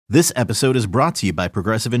This episode is brought to you by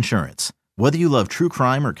Progressive Insurance. Whether you love true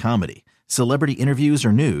crime or comedy, celebrity interviews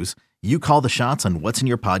or news, you call the shots on what's in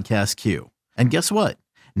your podcast queue. And guess what?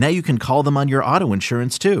 Now you can call them on your auto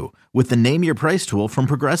insurance too with the Name Your Price tool from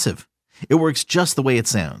Progressive. It works just the way it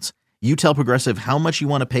sounds. You tell Progressive how much you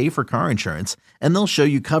want to pay for car insurance, and they'll show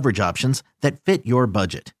you coverage options that fit your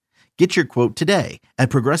budget. Get your quote today at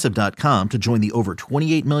Progressive.com to join the over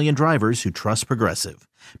 28 million drivers who trust Progressive.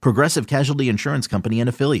 Progressive Casualty Insurance Company and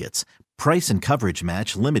Affiliates. Price and coverage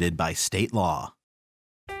match limited by state law.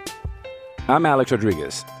 I'm Alex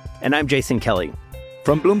Rodriguez. And I'm Jason Kelly.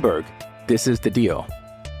 From Bloomberg, this is The Deal.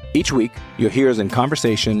 Each week, you'll hear us in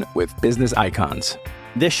conversation with business icons.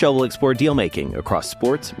 This show will explore deal-making across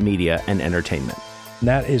sports, media, and entertainment.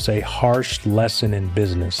 That is a harsh lesson in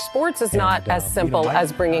business. Sports is not as simple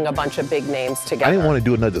as bringing a bunch of big names together. I didn't want to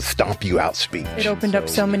do another stomp you out speech. It opened up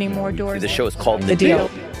so many more doors. The show is called The Deal.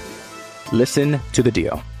 Listen to The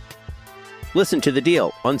Deal. Listen to The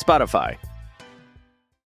Deal on Spotify.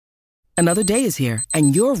 Another day is here,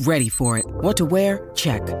 and you're ready for it. What to wear?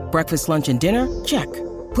 Check. Breakfast, lunch, and dinner? Check.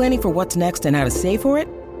 Planning for what's next and how to save for it?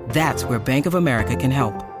 That's where Bank of America can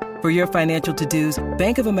help. For your financial to-dos,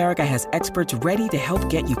 Bank of America has experts ready to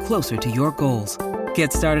help get you closer to your goals.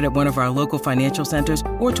 Get started at one of our local financial centers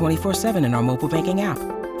or 24/7 in our mobile banking app.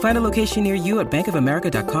 Find a location near you at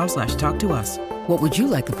bankofamerica.com/talktous. What would you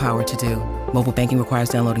like the power to do? Mobile banking requires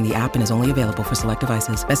downloading the app and is only available for select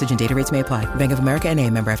devices. Message and data rates may apply. Bank of America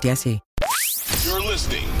N.A., member FDIC. You're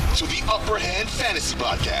listening to the Upper Hand Fantasy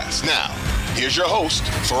Podcast. Now, here's your host,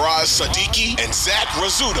 Faraz Siddiqui and Zach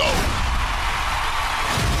Rizzuto.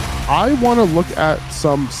 I want to look at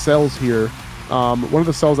some sells here. One of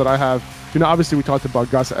the sells that I have, obviously we talked about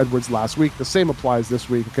Gus Edwards last week. The same applies this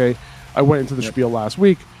week, okay? I went into the spiel last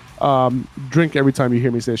week. Drink every time you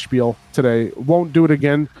hear me say spiel today. Won't do it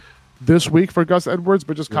again this week for Gus Edwards,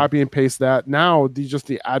 but just copy and paste that. Now,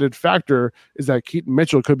 the added factor is that Keaton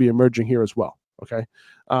Mitchell could be emerging here as well, okay?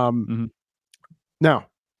 Now,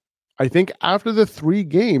 I think after the 3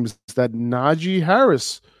 games that Najee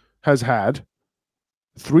Harris has had,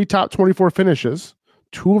 3 top 24 finishes,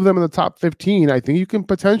 2 of them in the top 15, I think you can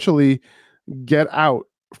potentially get out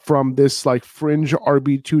from this like fringe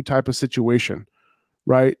RB2 type of situation,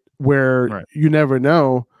 right? Where you never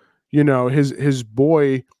know, his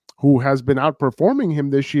boy who has been outperforming him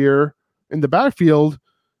this year in the backfield,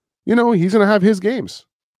 he's going to have his games,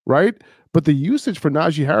 right? But the usage for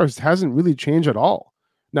Najee Harris hasn't really changed at all.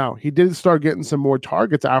 Now, he did start getting some more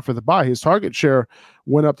targets after the bye. His target share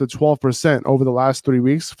went up to 12% over the last 3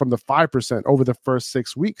 weeks from the 5% over the first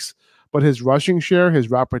 6 weeks. But his rushing share, his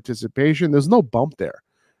route participation, there's no bump there.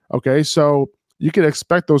 Okay, so you can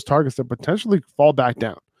expect those targets to potentially fall back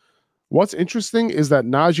down. What's interesting is that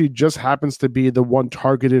Najee just happens to be the one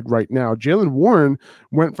targeted right now. Jaylen Warren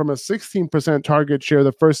went from a 16% target share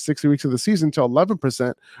the first 60 weeks of the season to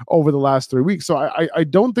 11% over the last 3 weeks. So I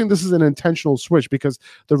don't think this is an intentional switch because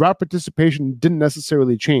the route participation didn't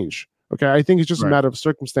necessarily change. Okay, I think it's just a matter of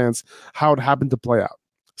circumstance how it happened to play out.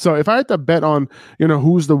 So if I had to bet on,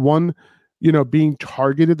 who's the one, being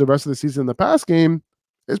targeted the rest of the season in the pass game,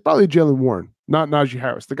 it's probably Jaylen Warren, not Najee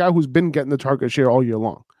Harris, the guy who's been getting the target share all year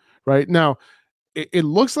long. Right now, it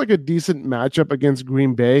looks like a decent matchup against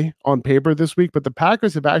Green Bay on paper this week, but the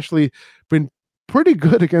Packers have actually been pretty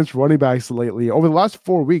good against running backs lately. Over the last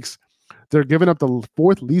 4 weeks, they're giving up the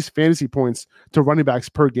 4th least fantasy points to running backs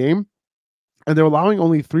per game, and they're allowing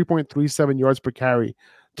only 3.37 yards per carry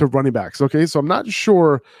to running backs. Okay, so I'm not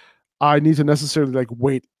sure I need to necessarily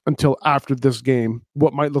wait until after this game,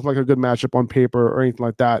 what might look like a good matchup on paper or anything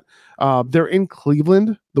like that. They're in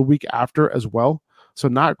Cleveland the week after as well. So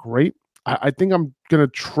not great. I think I'm going to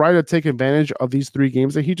try to take advantage of these 3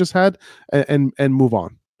 games that he just had and move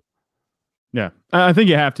on. Yeah, I think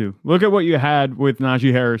you have to. Look at what you had with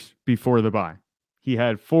Najee Harris before the bye. He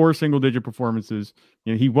had 4 single-digit performances.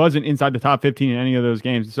 He wasn't inside the top 15 in any of those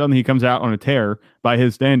games. Suddenly he comes out on a tear by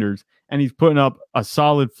his standards, and he's putting up a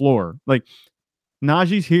solid floor.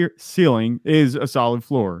 Najee's ceiling is a solid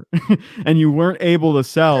floor, and you weren't able to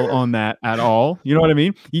sell on that at all. You know what I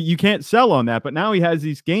mean? You can't sell on that, but now he has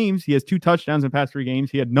these games. He has 2 touchdowns in the past 3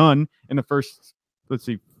 games. He had none in the first,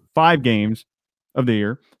 5 games of the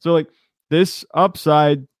year. So this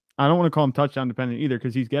upside, I don't want to call him touchdown dependent either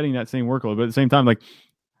because he's getting that same workload. But at the same time,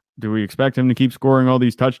 do we expect him to keep scoring all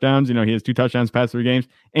these touchdowns? He has 2 touchdowns past 3 games,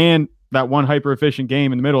 and that one hyper efficient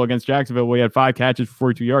game in the middle against Jacksonville where he had 5 catches for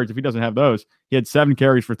 42 yards. If he doesn't have those, he had 7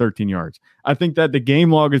 carries for 13 yards. I think that the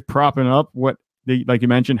game log is propping up what like you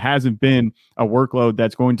mentioned, hasn't been a workload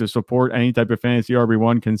that's going to support any type of fantasy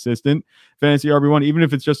RB1, consistent fantasy RB1, even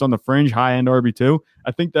if it's just on the fringe high end RB2.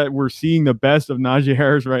 I think that we're seeing the best of Najee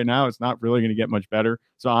Harris right now. It's not really going to get much better.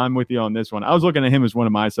 So I'm with you on this one. I was looking at him as one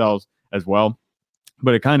of my sells as well,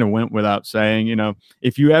 but it kind of went without saying,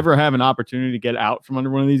 if you ever have an opportunity to get out from under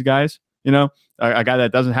one of these guys, a guy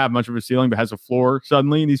that doesn't have much of a ceiling but has a floor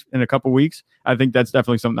suddenly in a couple weeks, I think that's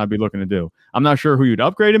definitely something I'd be looking to do. I'm not sure who you'd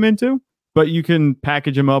upgrade him into, but you can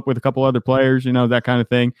package him up with a couple other players, that kind of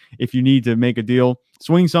thing. If you need to make a deal,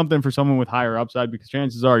 swing something for someone with higher upside, because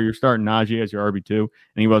chances are you're starting Najee as your RB2, and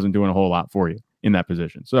he wasn't doing a whole lot for you in that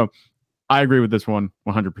position. So I agree with this one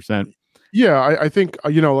 100%. Yeah, I think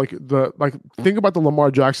think about the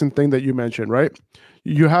Lamar Jackson thing that you mentioned, right?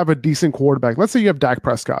 You have a decent quarterback. Let's say you have Dak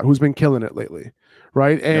Prescott, who's been killing it lately,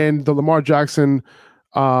 right? And the Lamar Jackson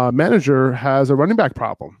manager has a running back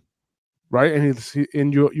problem, right?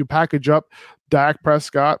 And you package up Dak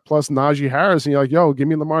Prescott plus Najee Harris, and you're like, yo, give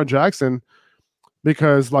me Lamar Jackson,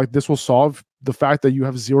 because like this will solve the fact that you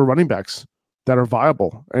have zero running backs that are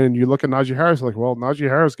viable. And you look at Najee Harris, like, well, Najee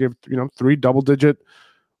Harris gave 3 double-digit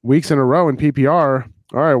weeks in a row in PPR.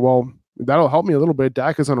 All right, well, that'll help me a little bit.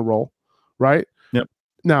 Dak is on a roll, right? Yep.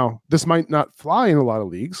 Now, this might not fly in a lot of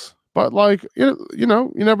leagues, but like, you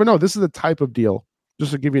never know. This is the type of deal,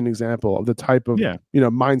 just to give you an example of the type of,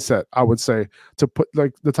 mindset, I would say, to put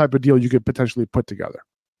like the type of deal you could potentially put together.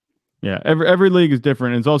 Yeah, every league is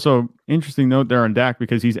different. And it's also interesting note there on Dak,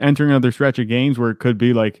 because he's entering another stretch of games where it could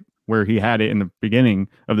be like where he had it in the beginning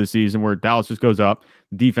of the season, where Dallas just goes up,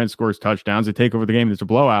 the defense scores touchdowns, they take over the game, there's a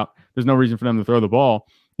blowout, there's no reason for them to throw the ball.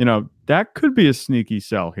 Dak could be a sneaky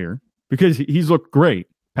sell here, because he's looked great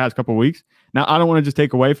past couple of weeks. Now, I don't want to just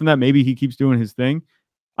take away from that. Maybe he keeps doing his thing.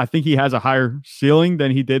 I think he has a higher ceiling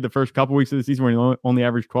than he did the first couple of weeks of the season, where he only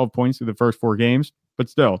averaged 12 points through the first 4 games. But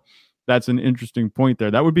still, that's an interesting point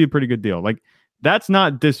there. That would be a pretty good deal. Like, that's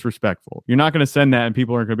not disrespectful. You're not going to send that and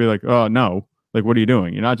people aren't going to be like, oh, no. Like, what are you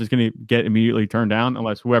doing? You're not just going to get immediately turned down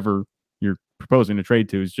unless whoever you're proposing to trade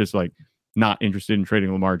to is just like not interested in trading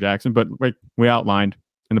Lamar Jackson. But like we outlined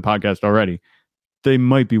in the podcast already, they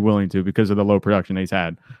might be willing to because of the low production he's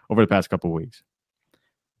had over the past couple of weeks.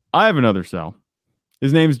 I have another sell.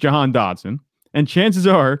 His name is Jahan Dotson. And chances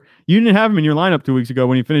are you didn't have him in your lineup 2 weeks ago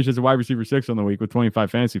when he finished as a wide receiver 6 on the week with 25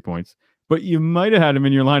 fantasy points. But you might have had him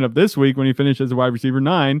in your lineup this week when he finished as a wide receiver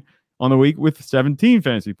 9 on the week with 17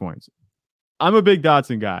 fantasy points. I'm a big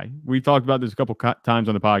Dotson guy. We've talked about this a couple times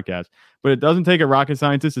on the podcast, but it doesn't take a rocket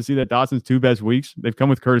scientist to see that Dotson's 2 best weeks, they've come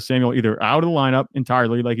with Curtis Samuel either out of the lineup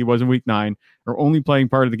entirely like he was in week 9 or only playing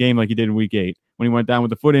part of the game like he did in week 8 when he went down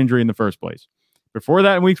with a foot injury in the first place. Before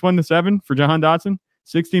that, in weeks 1 to 7 for Jahan Dotson,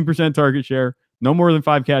 16% target share, no more than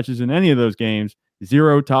 5 catches in any of those games,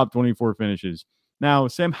 0 top 24 finishes. Now,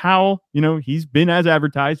 Sam Howell, he's been as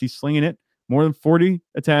advertised. He's slinging it, more than 40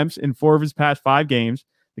 attempts in 4 of his past 5 games.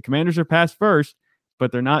 The Commanders are pass first,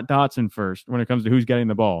 but they're not Dotson first when it comes to who's getting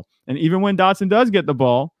the ball. And even when Dotson does get the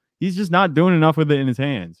ball, he's just not doing enough with it in his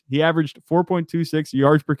hands. He averaged 4.26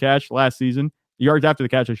 yards per catch last season. Yards after the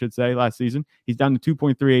catch, I should say, last season. He's down to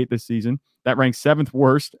 2.38 this season. That ranks 7th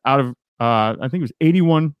worst out of, I think it was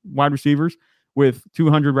 81 wide receivers with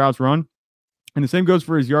 200 routes run. And the same goes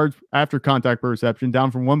for his yards after contact per reception,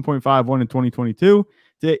 down from 1.51 in 2022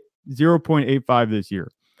 to 0.85 this year.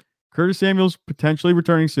 Curtis Samuel's potentially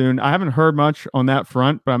returning soon. I haven't heard much on that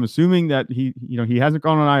front, but I'm assuming that he hasn't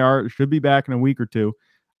gone on IR. Should be back in a week or two.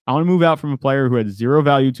 I want to move out from a player who had 0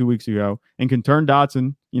 value 2 weeks ago and can turn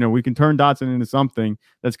Dotson. We can turn Dotson into something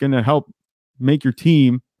that's going to help your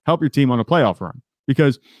team on a playoff run,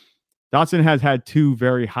 because Dotson has had 2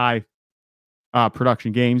 very high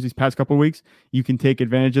production games these past couple of weeks. You can take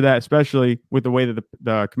advantage of that, especially with the way that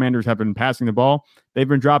the Commanders have been passing the ball. They've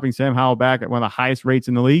been dropping Sam Howell back at one of the highest rates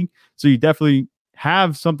in the league. So you definitely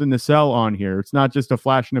have something to sell on here. It's not just a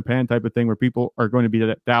flash in the pan type of thing where people are going to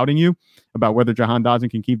be doubting you about whether Jahan Dotson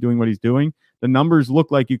can keep doing what he's doing. The numbers look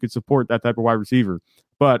like you could support that type of wide receiver.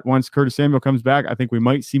 But once Curtis Samuel comes back, I think we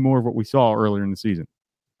might see more of what we saw earlier in the season.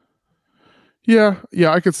 Yeah,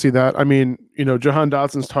 I could see that. I mean, Jahan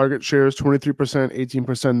Dotson's target share is 23%, 18%,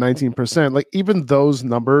 19%. Like, even those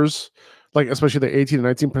numbers, like especially the 18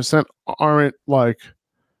 and 19%, aren't like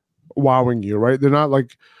wowing you, right? They're not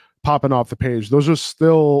like popping off the page. Those are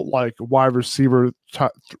still like wide receiver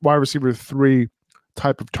 3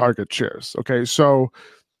 type of target shares. Okay, so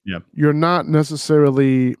yeah, you're not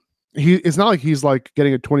necessarily it's not like he's like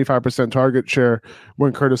getting a 25% target share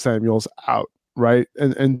when Curtis Samuel's out, right?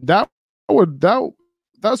 And that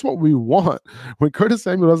that's what we want when Curtis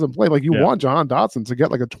Samuel doesn't play. Like you want Jahan Dotson to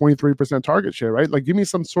get like a 23% target share, right? Like give me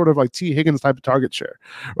some sort of like T. Higgins type of target share,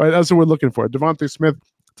 right? That's what we're looking for. Devontae Smith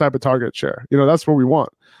type of target share. That's what we want.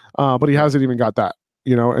 But he hasn't even got that,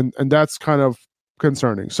 and that's kind of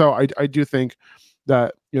concerning. So I do think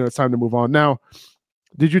that, it's time to move on. Now,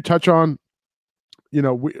 did you touch on,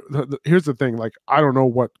 here's the thing, like, I don't know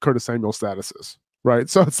what Curtis Samuel's status is, right?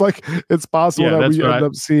 So it's like, it's possible that we end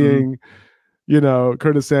up seeing,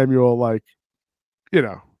 Curtis Samuel, like,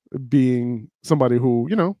 being somebody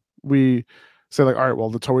who, we say like, all right, well,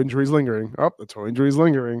 the toe injury is lingering. Oh, the toe injury is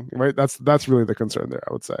lingering, right? That's really the concern there,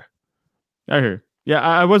 I would say. I hear. Yeah,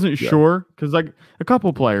 I wasn't sure because like a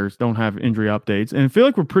couple players don't have injury updates, and I feel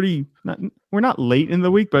like we're not late in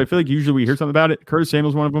the week, but I feel like usually we hear something about it. Curtis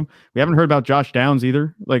Samuel's one of them. We haven't heard about Josh Downs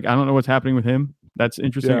either. Like I don't know what's happening with him. That's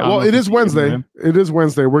interesting. Yeah, well, it is Wednesday. It is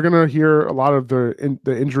Wednesday. We're gonna hear a lot of the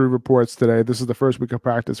injury reports today. This is the first week of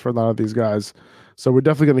practice for a lot of these guys, so we're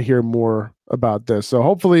definitely gonna hear more about this. So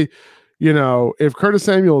hopefully, if Curtis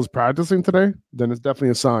Samuel is practicing today, then it's definitely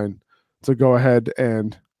a sign to go ahead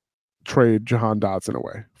and trade Jahan Dotson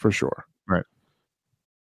away for sure. Right.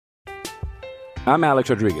 I'm Alex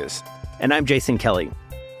Rodriguez. And I'm Jason Kelly.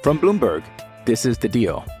 From Bloomberg, this is The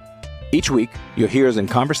Deal. Each week, you'll hear us in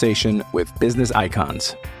conversation with business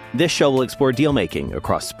icons. This show will explore deal-making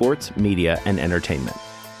across sports, media, and entertainment.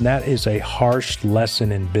 That is a harsh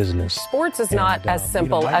lesson in business. Sports is not as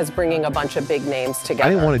simple as bringing a bunch of big names together. I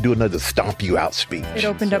didn't want to do another stomp you out speech. It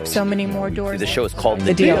opened up so many more doors. The show is called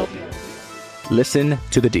The Deal. Listen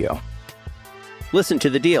to The Deal. Listen to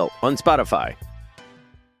The Deal on Spotify.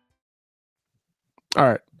 All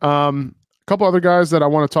right. A couple other guys that I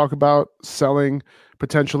want to talk about selling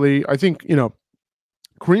potentially. I think,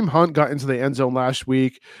 Kareem Hunt got into the end zone last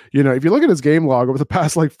week. If you look at his game log over the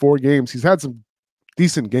past like 4 games, he's had some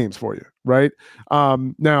decent games for you, right?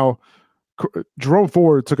 Now, Jerome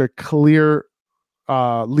Ford took a clear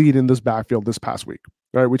lead in this backfield this past week,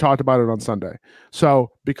 right? We talked about it on Sunday.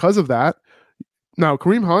 So because of that, now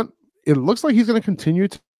Kareem Hunt, it looks like he's going to continue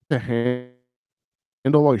to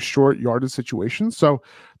handle like short yardage situations. So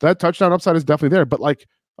that touchdown upside is definitely there. But like,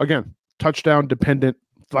 again, touchdown dependent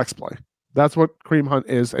flex play. That's what Kareem Hunt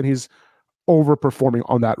is. And he's overperforming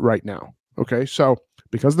on that right now. Okay. So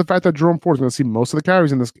because of the fact that Jerome Ford is going to see most of the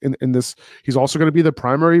carries in this, he's also going to be the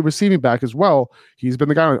primary receiving back as well. He's been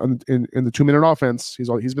the guy in the 2-minute offense.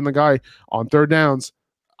 He's been the guy on third downs.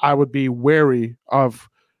 I would be wary of,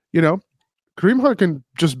 Kareem Hunt can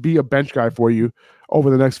just be a bench guy for you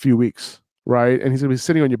over the next few weeks, right? And he's going to be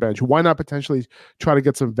sitting on your bench. Why not potentially try to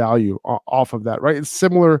get some value off of that, right? It's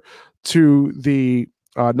similar to the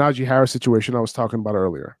Najee Harris situation I was talking about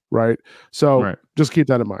earlier, right? So just keep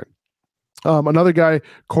that in mind. Another guy,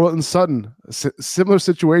 Cortland Sutton, similar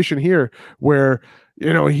situation here where,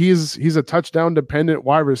 he's a touchdown dependent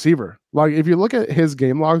wide receiver. Like if you look at his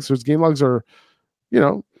game logs, his game logs are,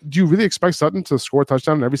 do you really expect Sutton to score a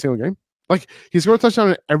touchdown in every single game? Like he scored a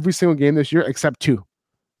touchdown in every single game this year except 2,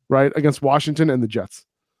 right? Against Washington and the Jets.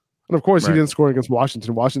 And of course, he didn't score against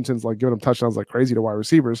Washington. Washington's like giving him touchdowns like crazy to wide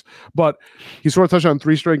receivers, but he scored a touchdown in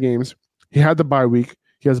 3 straight games. He had the bye week.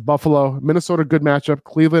 He has Buffalo, Minnesota, good matchup.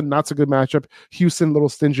 Cleveland, not so good matchup. Houston, a little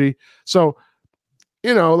stingy. So,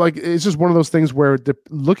 like it's just one of those things where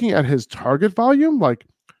looking at his target volume, like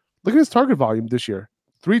look at his target volume this year.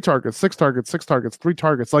 3 targets, 6 targets, 6 targets, 3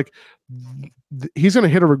 targets. Like he's going to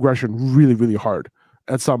hit a regression really, really hard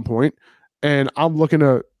at some point. And I'm looking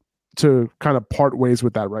to kind of part ways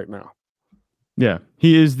with that right now. Yeah.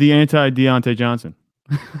 He is the anti-Deontay Johnson.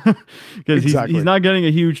 Because he's not getting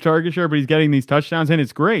a huge target share, but he's getting these touchdowns, and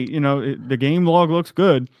it's great. The game log looks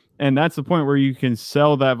good, and that's the point where you can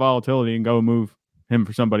sell that volatility and go move him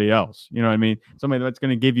for somebody else. You know what I mean? Somebody that's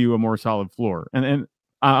going to give you a more solid floor. And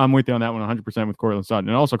I'm with you on that one 100% with Cortland Sutton,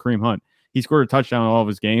 and also Kareem Hunt. He scored a touchdown in all of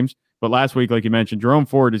his games, but last week, like you mentioned, Jerome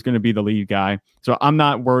Ford is going to be the lead guy. So I'm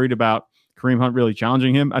not worried about Kareem Hunt really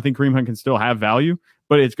challenging him. I think Kareem Hunt can still have value,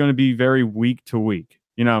 but it's going to be very week to week.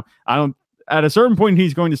 At a certain point,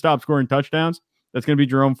 he's going to stop scoring touchdowns. That's going to be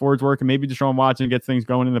Jerome Ford's work, and maybe Deshaun Watson gets things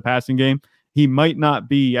going in the passing game. He might not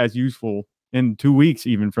be as useful in 2 weeks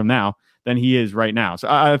even from now than he is right now. So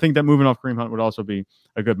I think that moving off Kareem Hunt would also be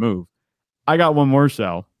a good move. I got one more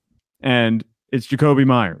sell, and it's Jakobi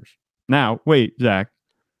Meyers. Now, wait, Zach.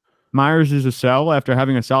 Myers is a sell after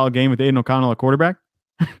having a solid game with Aiden O'Connell at quarterback?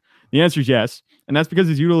 The answer is yes, and that's because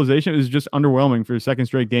his utilization is just underwhelming for his second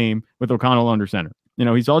straight game with O'Connell under center.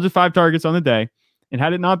 He saw just 5 targets on the day, and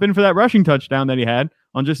had it not been for that rushing touchdown that he had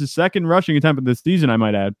on just his second rushing attempt of this season, I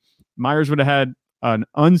might add, Myers would have had an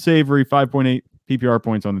unsavory 5.8 PPR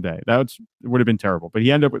points on the day. That would have been terrible. But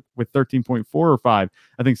he ended up with 13.4 or 5,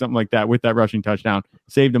 I think something like that, with that rushing touchdown.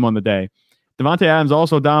 Saved him on the day. Davante Adams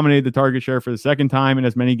also dominated the target share for the second time in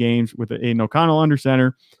as many games with Aiden O'Connell under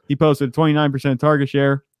center. He posted a 29% target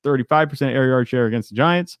share, 35% air yard share against the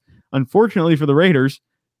Giants. Unfortunately for the Raiders,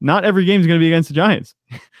 not every game is going to be against the Giants.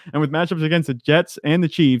 And with matchups against the Jets and the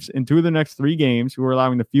Chiefs in 2 of the next 3 games, who are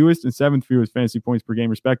allowing the fewest and 7th fewest fantasy points per game,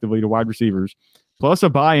 respectively, to wide receivers, plus a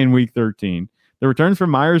bye in week 13, the returns from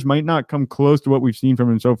Myers might not come close to what we've seen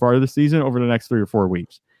from him so far this season over the next 3 or 4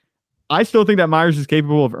 weeks. I still think that Myers is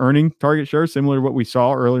capable of earning target share, similar to what we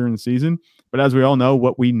saw earlier in the season. But as we all know,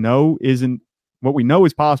 what we know is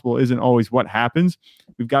possible isn't always what happens.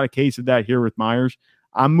 We've got a case of that here with Myers.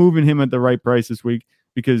 I'm moving him at the right price this week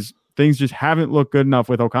because things just haven't looked good enough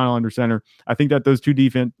with O'Connell under center. I think that those two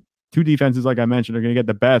defenses, like I mentioned, are going to get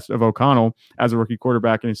the best of O'Connell as a rookie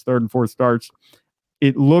quarterback in his 3rd and 4th starts.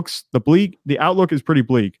 It looks the outlook is pretty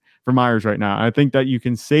bleak for Myers right now. I think that you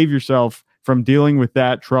can save yourself from dealing with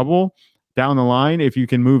that trouble down the line if you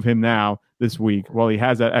can move him now this week while he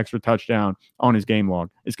has that extra touchdown on his game log.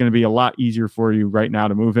 It's going to be a lot easier for you right now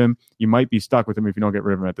to move him. You might be stuck with him if you don't get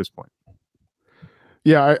rid of him at this point.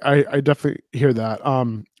 Yeah, I definitely hear that.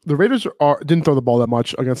 The Raiders didn't throw the ball that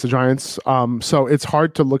much against the Giants, so it's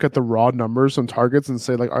hard to look at the raw numbers on targets and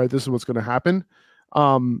say like, all right, this is what's going to happen.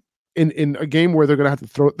 In a game where they're going to have to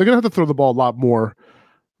throw the ball a lot more,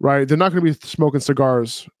 right? They're not going to be smoking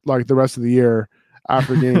cigars like the rest of the year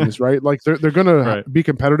after games, right? Like they're going to be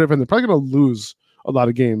competitive, and they're probably going to lose a lot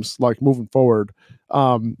of games like moving forward.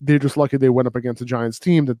 They're just lucky they went up against a Giants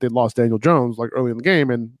team that they lost Daniel Jones like early in the game,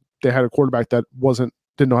 and they had a quarterback that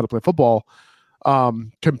didn't know how to play football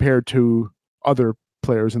compared to other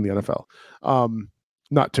players in the NFL.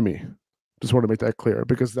 Not to me. Just want to make that clear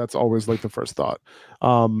because that's always like the first thought.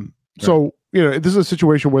 So, this is a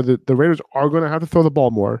situation where the Raiders are going to have to throw the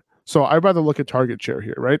ball more. So I'd rather look at target share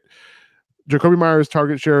here, right? Jakobi Meyers'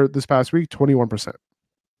 target share this past week, 21%.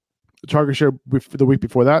 The target share the week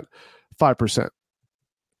before that, 5%.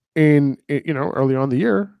 Early on the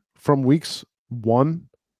year, from weeks 1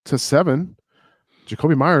 to 7,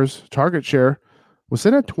 Jakobi Meyers' target share was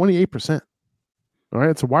sitting at 28%. All right,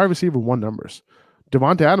 it's a wide receiver 1 numbers.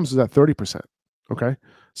 Davante Adams is at 30%. Okay,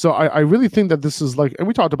 so I really think that this is like, and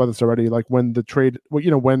we talked about this already, like when the trade,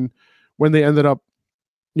 when they ended up,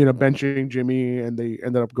 benching Jimmy and they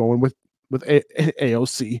ended up going with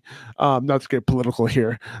AOC, not to get political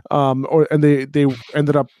here, and they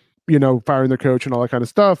ended up, firing their coach and all that kind of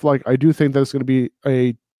stuff. Like, I do think that it's going to be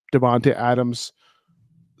a Davante Adams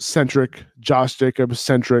centric, Josh Jacobs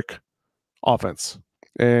centric offense,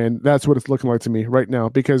 and that's what it's looking like to me right now.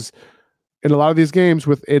 Because in a lot of these games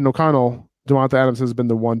with Aiden O'Connell, Davante Adams has been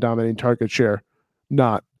the one dominating target share,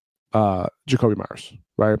 not Jakobi Meyers,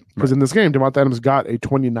 right? Because in this game, Davante Adams got a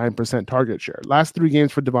 29% target share. Last 3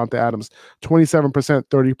 games for Davante Adams, 27%,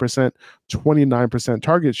 30%, 29%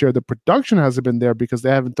 target share. The production hasn't been there because they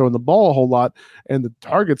haven't thrown the ball a whole lot, and the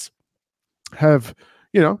targets have,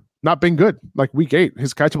 not been good. Like week 8,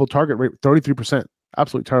 his catchable target rate, 33%.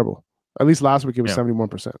 Absolutely terrible. At least last week it was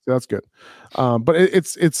 71%. So that's good. But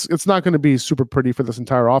it's not going to be super pretty for this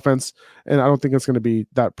entire offense, and I don't think it's going to be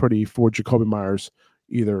that pretty for Jakobi Meyers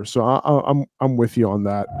either. So I'm with you on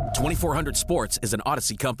that. 2400 Sports is an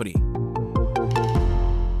Odyssey company.